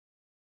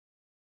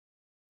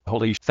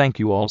Thank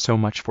you all so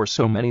much for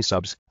so many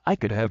subs. I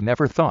could have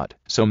never thought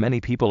so many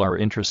people are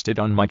interested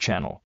on my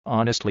channel.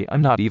 Honestly,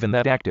 I'm not even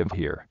that active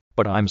here,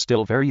 but I'm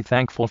still very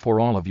thankful for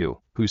all of you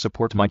who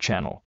support my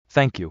channel.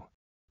 Thank you.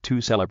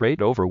 To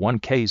celebrate over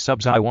 1K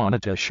subs, I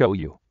wanted to show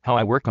you how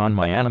I work on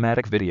my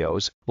animatic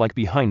videos, like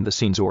behind the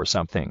scenes or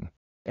something.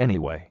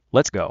 Anyway,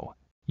 let's go.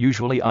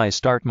 Usually I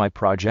start my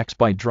projects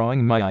by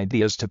drawing my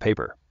ideas to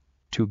paper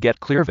to get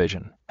clear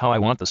vision, how I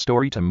want the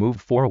story to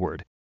move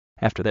forward.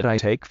 After that I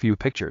take few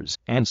pictures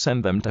and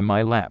send them to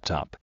my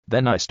laptop.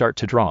 Then I start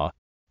to draw.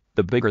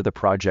 The bigger the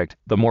project,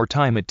 the more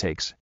time it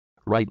takes.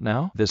 Right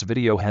now, this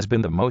video has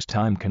been the most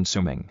time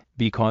consuming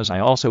because I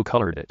also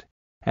colored it.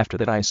 After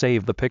that I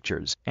save the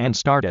pictures and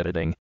start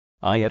editing.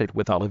 I edit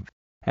with Olive.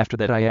 After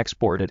that I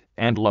export it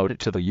and load it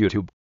to the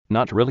YouTube.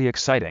 Not really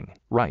exciting,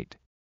 right?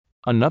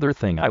 Another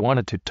thing I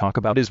wanted to talk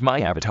about is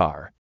my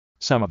avatar.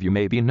 Some of you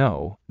maybe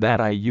know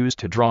that I used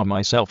to draw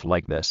myself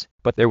like this,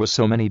 but there was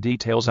so many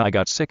details I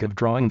got sick of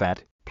drawing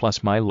that,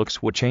 plus my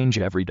looks would change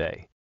every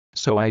day.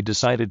 So I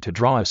decided to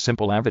draw a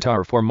simple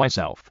avatar for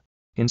myself.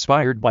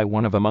 Inspired by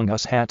one of Among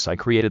Us hats, I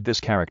created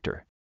this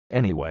character.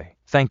 Anyway,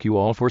 thank you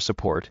all for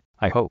support.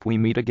 I hope we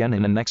meet again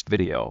in the next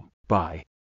video. Bye.